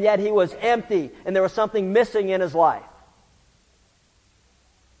offer, and yet he was empty, and there was something missing in his life.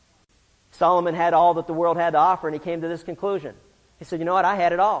 Solomon had all that the world had to offer, and he came to this conclusion. He said, you know what? I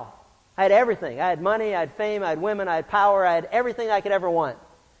had it all. I had everything. I had money, I had fame, I had women, I had power, I had everything I could ever want.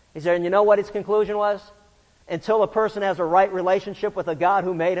 He said, and you know what his conclusion was? Until a person has a right relationship with the God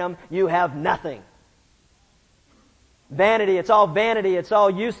who made him, you have nothing. Vanity, it's all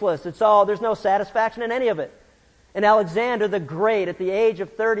useless, there's no satisfaction in any of it. And Alexander the Great, at the age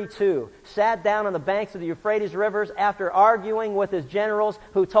of 32, sat down on the banks of the Euphrates rivers after arguing with his generals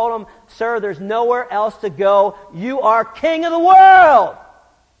who told him, sir, there's nowhere else to go. You are king of the world.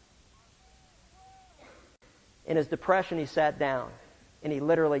 In his depression, he sat down and he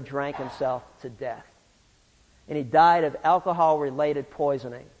literally drank himself to death. And he died of alcohol-related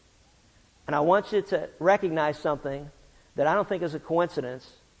poisoning. And I want you to recognize something that I don't think is a coincidence,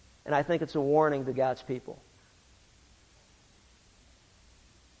 and I think it's a warning to God's people.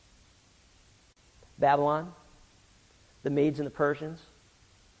 Babylon, the Medes and the Persians,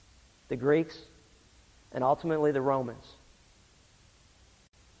 the Greeks, and ultimately the Romans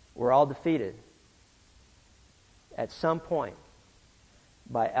were all defeated at some point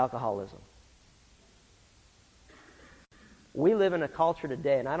by alcoholism. We live in a culture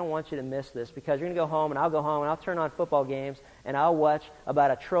today, and I don't want you to miss this, because you're going to go home, and I'll go home, and I'll turn on football games, and I'll watch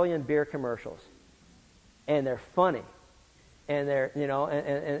about 1 trillion beer commercials. And they're funny. And they're,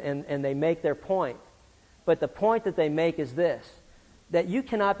 and they make their point. But the point that they make is this, that you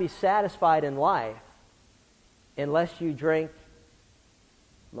cannot be satisfied in life unless you drink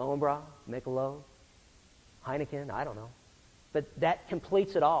Lowenbrau, Michelob, Heineken, I don't know. But that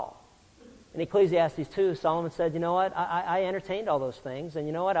completes it all. In Ecclesiastes 2, Solomon said, you know what, I entertained all those things, and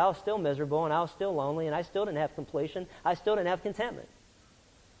you know what, I was still miserable, and I was still lonely, and I still didn't have completion, I still didn't have contentment.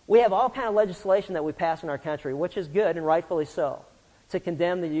 We have all kind of legislation that we pass in our country, which is good, and rightfully so, to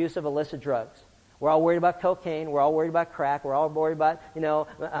condemn the use of illicit drugs. We're all worried about cocaine, we're all worried about crack, we're all worried about,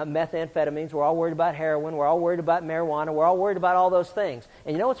 methamphetamines, we're all worried about heroin, we're all worried about marijuana, we're all worried about all those things.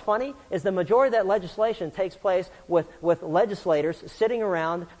 And you know what's funny? Is the majority of that legislation takes place with legislators sitting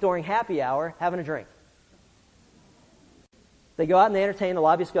around during happy hour having a drink. They go out and they entertain, the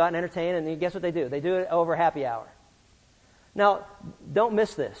lobbyists go out and entertain, and guess what they do? They do it over happy hour. Now, don't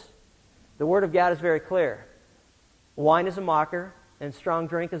miss this. The Word of God is very clear. Wine is a mocker, and strong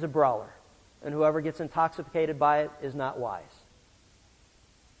drink is a brawler. And whoever gets intoxicated by it is not wise.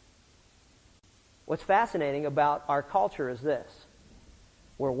 What's fascinating about our culture is this.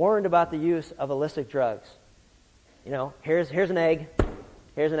 We're warned about the use of illicit drugs. Here's an egg.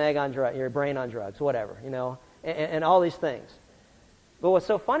 Here's an egg on drugs, your brain on drugs, whatever, and all these things. But what's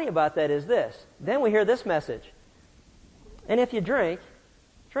so funny about that is this. Then we hear this message. And if you drink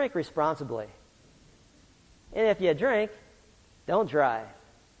responsibly. And if you drink, don't drive.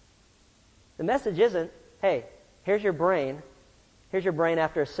 The message isn't, hey, here's your brain. Here's your brain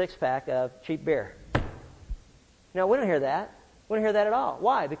after a six-pack of cheap beer. We don't hear that. We don't hear that at all.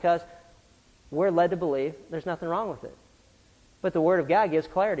 Why? Because we're led to believe there's nothing wrong with it. But the Word of God gives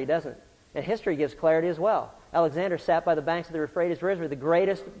clarity, doesn't it? And history gives clarity as well. Alexander sat by the banks of the Euphrates River, the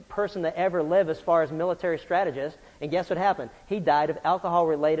greatest person to ever live as far as military strategist. And guess what happened? He died of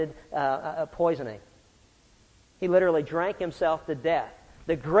alcohol-related poisoning. He literally drank himself to death.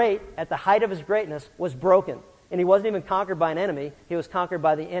 The great, at the height of his greatness, was broken. And he wasn't even conquered by an enemy. He was conquered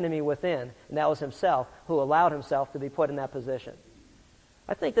by the enemy within. And that was himself, who allowed himself to be put in that position.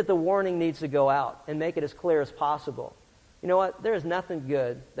 I think that the warning needs to go out and make it as clear as possible. You know what? There is nothing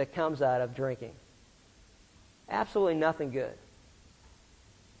good that comes out of drinking. Absolutely nothing good.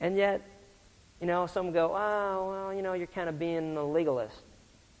 And yet, some go, oh, well, you're kind of being a legalist.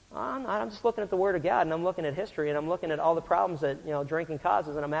 I'm not. I'm just looking at the Word of God, and I'm looking at history, and I'm looking at all the problems that, drinking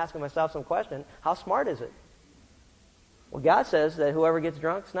causes, and I'm asking myself some question, how smart is it? Well, God says that whoever gets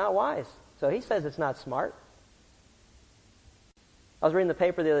drunk is not wise. So He says it's not smart. I was reading the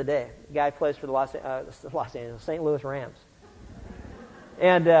paper the other day. A guy plays for the Los Angeles, St. Louis Rams.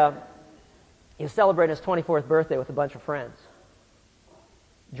 And he was celebrating his 24th birthday with a bunch of friends.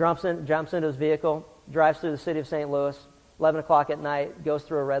 Jumps into his vehicle, drives through the city of St. Louis, 11 o'clock at night, goes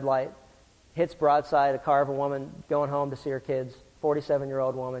through a red light, hits broadside a car of a woman going home to see her kids,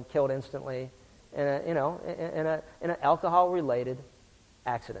 47-year-old woman, killed instantly in an alcohol-related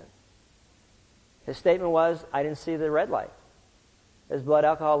accident. His statement was, I didn't see the red light. His blood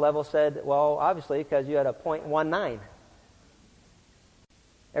alcohol level said, well, obviously, because you had a 0.19.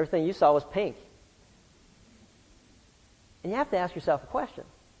 Everything you saw was pink. And you have to ask yourself a question.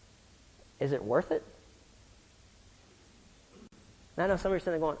 Is it worth it? And I know some of you are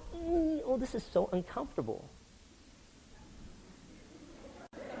sitting there going, oh, this is so uncomfortable.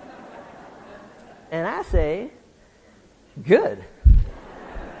 And I say, good.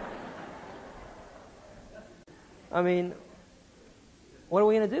 I mean, what are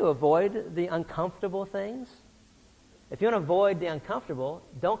we going to do? Avoid the uncomfortable things? If you want to avoid the uncomfortable,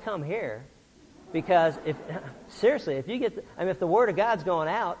 don't come here. Because if the Word of God's going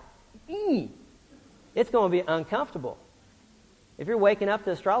out, it's going to be uncomfortable. If you're waking up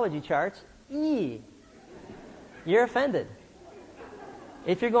to astrology charts, you're offended.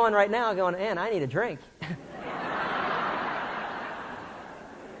 If you're going right now going, man, I need a drink.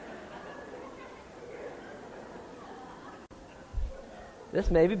 This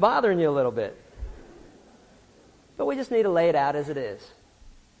may be bothering you a little bit. But we just need to lay it out as it is.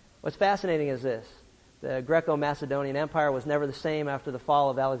 What's fascinating is this. The Greco-Macedonian Empire was never the same after the fall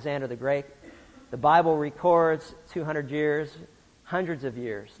of Alexander the Great. The Bible records 200 years, hundreds of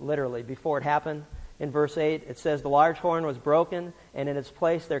years, literally, before it happened. In verse 8, it says, the large horn was broken, and in its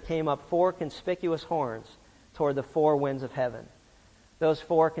place there came up 4 conspicuous horns toward the 4 winds of heaven. Those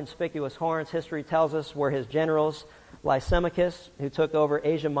 4 conspicuous horns, history tells us, were his generals, Lysimachus, who took over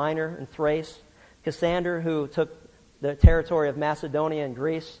Asia Minor and Thrace, Cassander, who took the territory of Macedonia and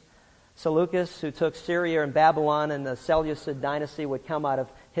Greece, Seleucus, who took Syria and Babylon, and the Seleucid dynasty would come out of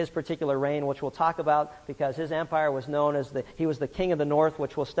his particular reign, which we'll talk about because his empire was known as he was the king of the north,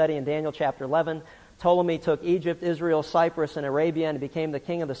 which we'll study in Daniel chapter 11. Ptolemy took Egypt, Israel, Cyprus, and Arabia and became the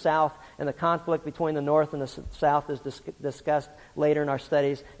king of the south, and the conflict between the north and the south is discussed later in our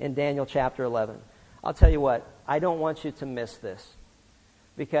studies in Daniel chapter 11. I'll tell you what, I don't want you to miss this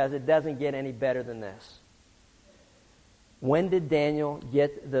because it doesn't get any better than this. When did Daniel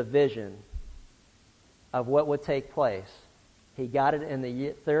get the vision of what would take place? He got it in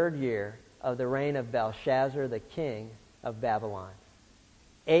the 3rd year of the reign of Belshazzar, the king of Babylon.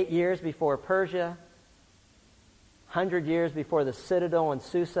 8 years before Persia, 100 years before the citadel in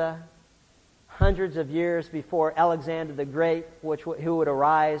Susa, hundreds of years before Alexander the Great, who would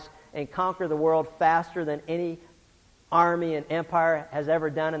arise and conquer the world faster than any army and empire has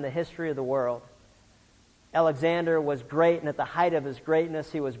ever done in the history of the world. Alexander was great, and at the height of his greatness,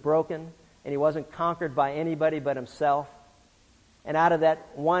 he was broken, and he wasn't conquered by anybody but himself. And out of that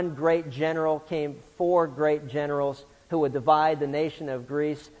one great general came 4 great generals who would divide the nation of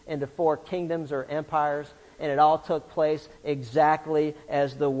Greece into 4 kingdoms or empires, and it all took place exactly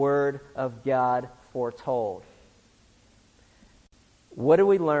as the Word of God foretold. What do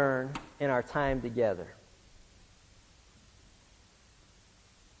we learn in our time together?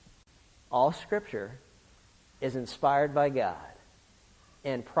 all Scripture is inspired by God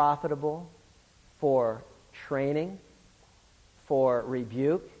and profitable for training, for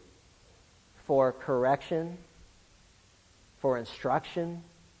rebuke, for correction, for instruction,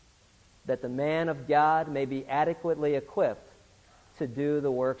 that the man of God may be adequately equipped to do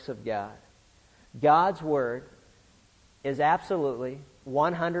the works of God. God's Word is absolutely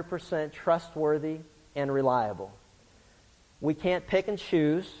 100% trustworthy and reliable. We can't pick and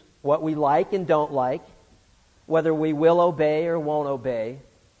choose what we like and don't like, whether we will obey or won't obey.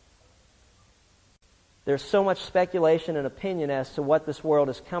 There's so much speculation and opinion as to what this world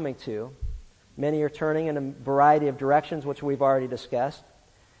is coming to. Many are turning in a variety of directions, which we've already discussed.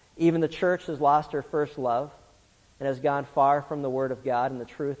 Even the church has lost her first love and has gone far from the Word of God and the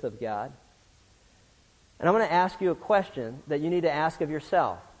truth of God. And I'm going to ask you a question that you need to ask of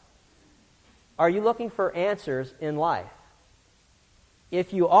yourself. Are you looking for answers in life?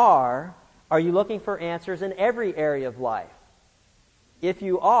 If you are you looking for answers in every area of life? If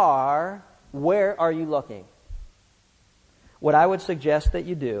you are, where are you looking? What I would suggest that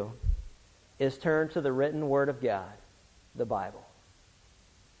you do is turn to the written Word of God, the Bible.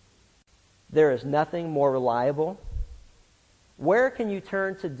 There is nothing more reliable. Where can you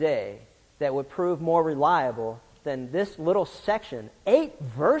turn today that would prove more reliable than this little section? 8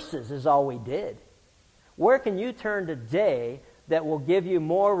 verses is all we did. Where can you turn today that will give you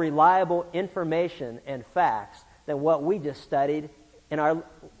more reliable information and facts than what we just studied in our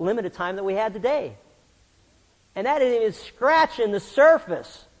limited time that we had today? And that is scratching the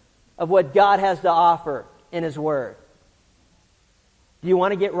surface of what God has to offer in His Word. Do you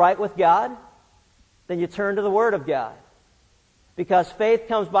want to get right with God? Then you turn to the Word of God. Because faith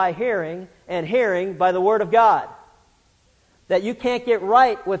comes by hearing, and hearing by the Word of God. That you can't get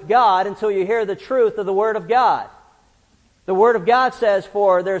right with God until you hear the truth of the Word of God. The Word of God says,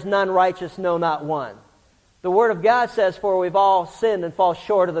 for there's none righteous, no, not one. The Word of God says, for we've all sinned and fall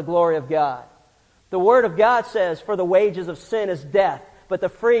short of the glory of God. The Word of God says, for the wages of sin is death, but the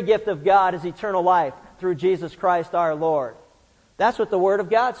free gift of God is eternal life through Jesus Christ our Lord. That's what the Word of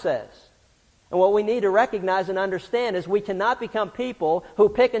God says. And what we need to recognize and understand is we cannot become people who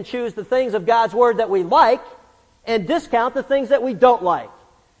pick and choose the things of God's Word that we like and discount the things that we don't like.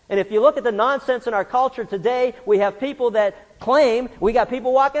 And if you look at the nonsense in our culture today, we have people that claim, we got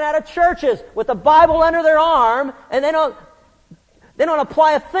people walking out of churches with the Bible under their arm, and they don't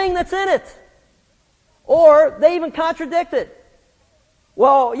apply a thing that's in it. Or they even contradict it.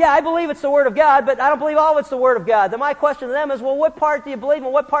 Well, yeah, I believe it's the Word of God, but I don't believe all of it's the Word of God. Then my question to them is, well, what part do you believe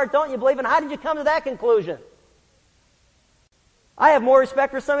and what part don't you believe, and how did you come to that conclusion? I have more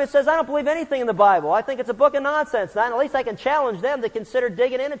respect for somebody that says, I don't believe anything in the Bible. I think it's a book of nonsense. And at least I can challenge them to consider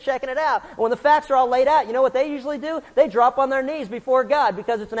digging in and checking it out. And when the facts are all laid out, you know what they usually do? They drop on their knees before God,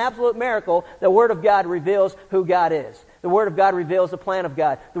 because it's an absolute miracle. The Word of God reveals who God is. The Word of God reveals the plan of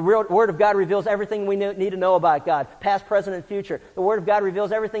God. The Word of God reveals everything we need to know about God, past, present, and future. The Word of God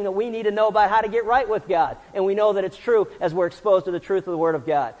reveals everything that we need to know about how to get right with God. And we know that it's true as we're exposed to the truth of the Word of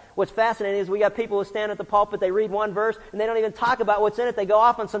God. What's fascinating is we got people who stand at the pulpit, they read one verse, and they don't even talk about what's in it. They go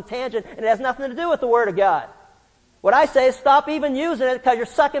off on some tangent, and it has nothing to do with the Word of God. What I say is stop even using it, because you're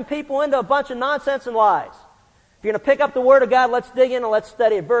sucking people into a bunch of nonsense and lies. If you're going to pick up the Word of God, let's dig in and let's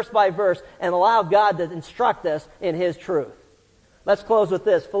study it verse by verse and allow God to instruct us in His truth. Let's close with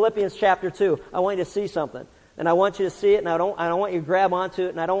this. Philippians chapter 2. I want you to see something. And I want you to see it, and I don't want you to grab onto it,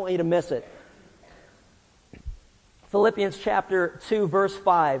 and I don't want you to miss it. Philippians chapter 2, verse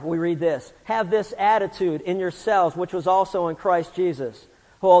 5, we read this. Have this attitude in yourselves, which was also in Christ Jesus,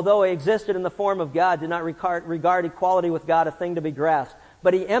 who although He existed in the form of God, did not regard equality with God a thing to be grasped.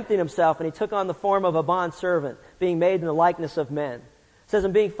 But He emptied Himself, and He took on the form of a bondservant, being made in the likeness of men. It says,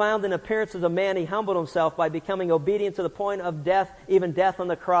 and being found in appearance as a man, He humbled Himself by becoming obedient to the point of death, even death on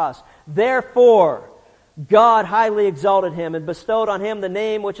the cross. Therefore, God highly exalted Him and bestowed on Him the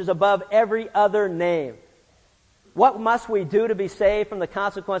name which is above every other name. What must we do to be saved from the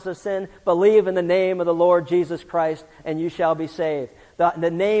consequences of sin? Believe in the name of the Lord Jesus Christ, and you shall be saved.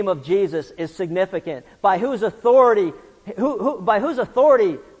 The name of Jesus is significant. By whose authority by whose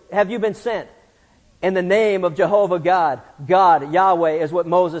authority have you been sent? In the name of Jehovah God. God, Yahweh, is what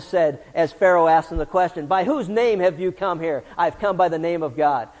Moses said as Pharaoh asked him the question. By whose name have you come here? I've come by the name of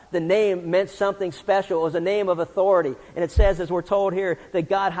God. The name meant something special. It was a name of authority. And it says, as we're told here, that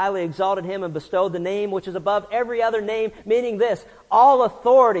God highly exalted Him and bestowed the name which is above every other name, meaning this, all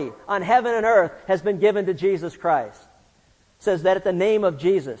authority on heaven and earth has been given to Jesus Christ. It says that at the name of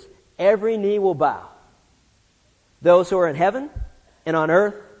Jesus, every knee will bow. Those who are in heaven and on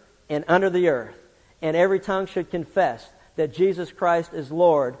earth and under the earth. And every tongue should confess that Jesus Christ is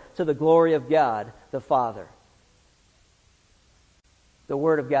Lord to the glory of God the Father. The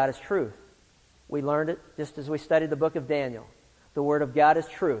Word of God is truth. We learned it just as we studied the book of Daniel. The Word of God is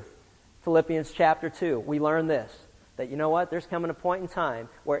truth. Philippians chapter 2, we learn this, that you know what? There's coming a point in time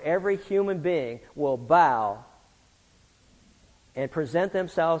where every human being will bow and present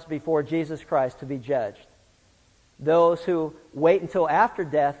themselves before Jesus Christ to be judged. Those who wait until after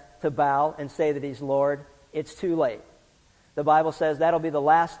death to bow and say that He's Lord, it's too late. The Bible says that'll be the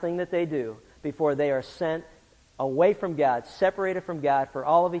last thing that they do before they are sent away from God, separated from God for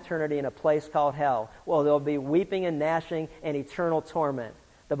all of eternity in a place called hell. Well, there'll be weeping and gnashing and eternal torment.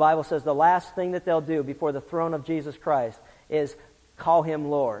 The Bible says the last thing that they'll do before the throne of Jesus Christ is call Him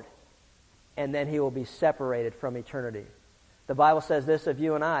Lord. And then He will be separated from eternity. The Bible says this of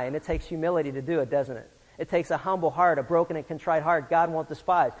you and I, and it takes humility to do it, doesn't it? It takes a humble heart, a broken and contrite heart God won't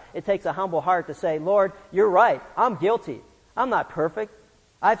despise. It takes a humble heart to say, Lord, you're right. I'm guilty. I'm not perfect.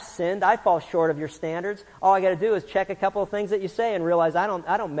 I've sinned. I fall short of your standards. All I got to do is check a couple of things that you say and realize I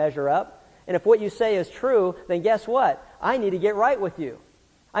don't measure up. And if what you say is true, then guess what? I need to get right with you.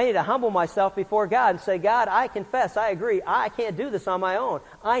 I need to humble myself before God and say, God, I confess, I agree, I can't do this on my own.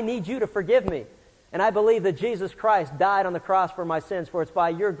 I need you to forgive me. And I believe that Jesus Christ died on the cross for my sins, for it's by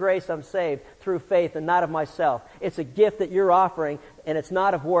your grace I'm saved through faith and not of myself. It's a gift that you're offering, and it's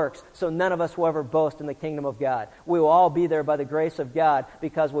not of works, so none of us will ever boast in the kingdom of God. We will all be there by the grace of God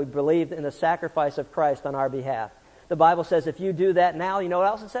because we believed in the sacrifice of Christ on our behalf. The Bible says if you do that now, you know what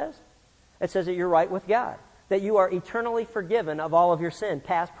else it says? It says that you're right with God, that you are eternally forgiven of all of your sin,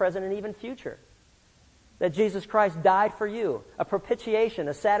 past, present, and even future. That Jesus Christ died for you, a propitiation,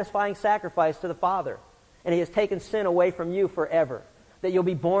 a satisfying sacrifice to the Father. And He has taken sin away from you forever. That you'll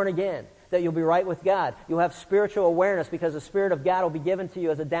be born again, that you'll be right with God. You'll have spiritual awareness because the Spirit of God will be given to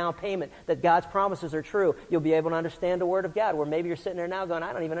you as a down payment, that God's promises are true. You'll be able to understand the Word of God, where maybe you're sitting there now going,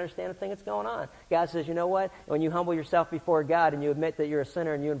 I don't even understand a thing that's going on. God says, you know what? When you humble yourself before God and you admit that you're a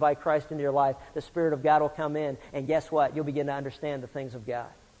sinner and you invite Christ into your life, the Spirit of God will come in, and guess what? You'll begin to understand the things of God.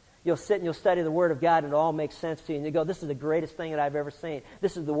 You'll sit and you'll study the Word of God and it'll all make sense to you. And you go, this is the greatest thing that I've ever seen.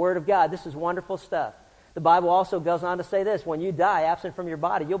 This is the Word of God. This is wonderful stuff. The Bible also goes on to say this, when you die absent from your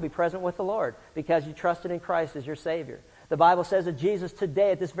body, you'll be present with the Lord because you trusted in Christ as your Savior. The Bible says that Jesus today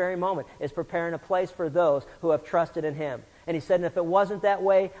at this very moment is preparing a place for those who have trusted in Him. And He said, and if it wasn't that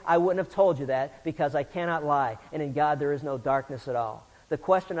way, I wouldn't have told you that because I cannot lie. And in God there is no darkness at all. The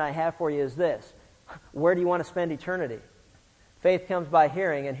question I have for you is this, where do you want to spend eternity? Faith comes by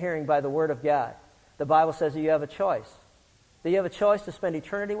hearing, and hearing by the Word of God. The Bible says that you have a choice. That you have a choice to spend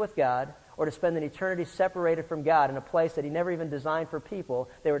eternity with God or to spend an eternity separated from God in a place that He never even designed for people.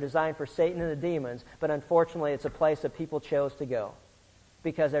 They were designed for Satan and the demons, but unfortunately it's a place that people chose to go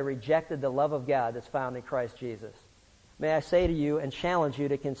because they rejected the love of God that's found in Christ Jesus. May I say to you and challenge you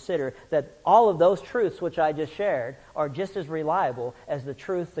to consider that all of those truths which I just shared are just as reliable as the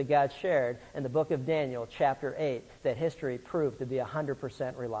truth that God shared in the book of Daniel, chapter 8, that history proved to be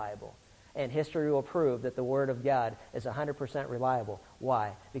 100% reliable. And history will prove that the Word of God is 100% reliable.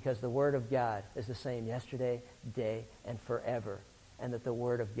 Why? Because the Word of God is the same yesterday, today, and forever. And that the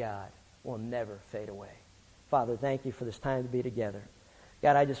Word of God will never fade away. Father, thank you for this time to be together.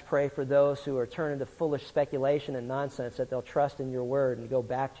 God, I just pray for those who are turning to foolish speculation and nonsense that they'll trust in your Word and go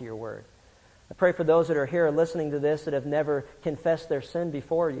back to your Word. I pray for those that are here listening to this that have never confessed their sin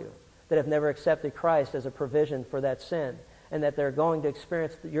before you, that have never accepted Christ as a provision for that sin, and that they're going to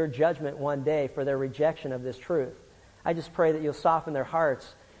experience your judgment one day for their rejection of this truth. I just pray that you'll soften their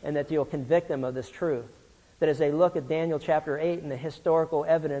hearts and that you'll convict them of this truth. That as they look at Daniel chapter 8 and the historical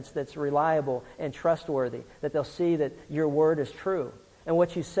evidence that's reliable and trustworthy, that they'll see that your word is true. And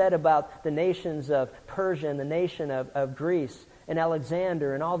what you said about the nations of Persia and the nation of Greece and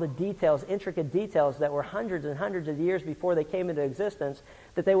Alexander and all the details, intricate details that were hundreds and hundreds of years before they came into existence,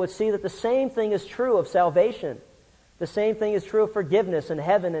 that they would see that the same thing is true of salvation. The same thing is true of forgiveness and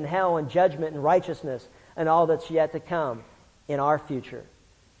heaven and hell and judgment and righteousness and all that's yet to come in our future.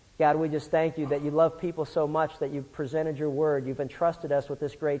 God, we just thank you that you love people so much that you've presented your word. You've entrusted us with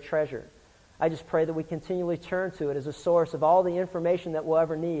this great treasure. I just pray that we continually turn to it as a source of all the information that we'll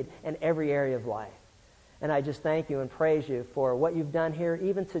ever need in every area of life. And I just thank you and praise you for what you've done here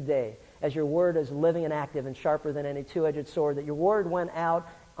even today, as your word is living and active and sharper than any two-edged sword, that your word went out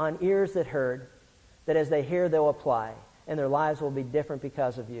on ears that heard, that as they hear, they'll apply, and their lives will be different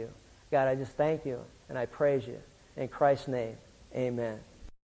because of you. God, I just thank you and I praise you. In Christ's name, amen.